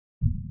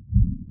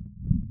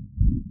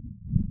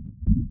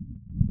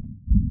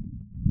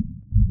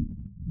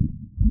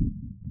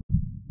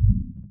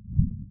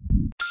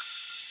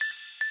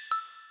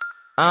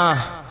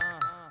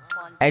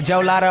Hey,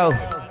 Joe Lotto,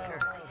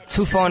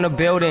 2-4 in the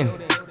building.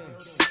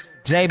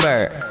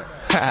 Jay-Byrd,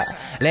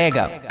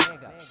 Lego.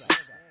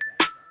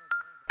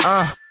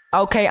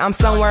 Okay, I'm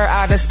somewhere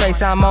out of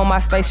space, I'm on my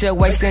spaceship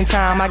wasting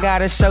time. I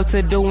got a show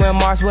to do in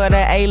Mars where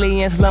the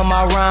aliens love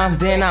my rhymes.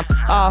 Then I'm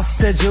off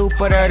to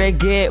Jupiter to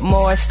get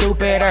more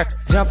stupider.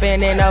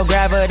 Jumping in no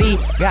gravity,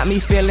 got me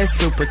feeling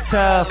super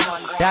tough.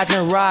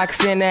 Dodging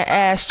rocks in the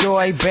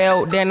asteroid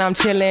belt, then I'm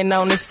chilling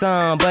on the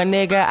sun. But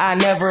nigga, I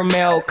never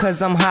melt,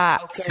 cause I'm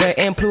hot. But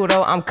in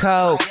Pluto, I'm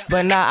cold.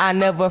 But nah, I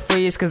never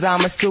freeze, cause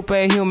I'm a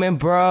superhuman,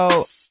 bro.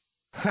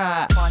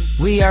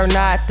 We are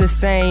not the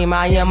same,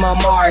 I am a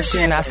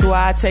Martian. I swear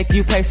I take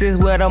you places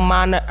where the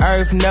mind of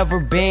Earth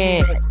never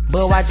been.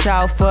 But watch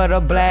out for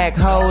the black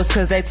holes,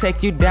 cause they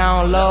take you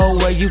down low.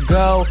 Where you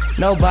go,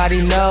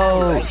 nobody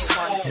knows.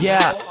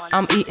 Yeah,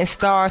 I'm eating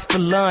stars for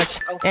lunch,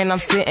 and I'm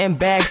sitting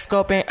back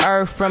scoping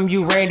Earth from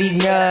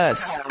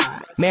Uranus.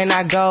 Man,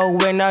 I go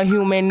where no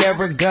human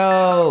never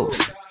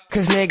goes,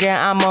 cause nigga,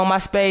 I'm on my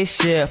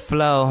spaceship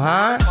flow,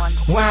 huh?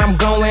 Where I'm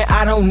going,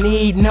 I don't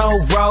need no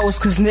roads,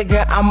 cause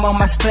nigga, I'm on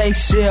my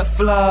spaceship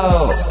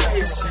flow.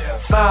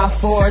 5,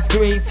 4,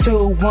 3, 2,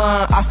 1,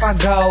 off I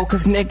go,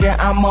 cause nigga,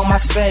 I'm on my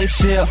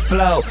spaceship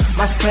flow.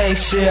 My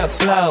spaceship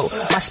flow,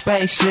 my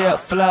spaceship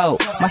flow,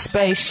 my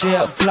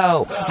spaceship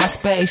flow, my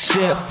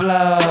spaceship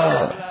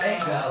flow.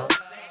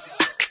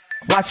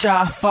 Watch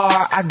how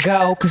far I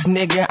go, cause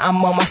nigga, I'm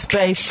on my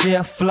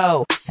spaceship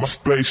flow. My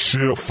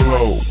spaceship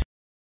flow.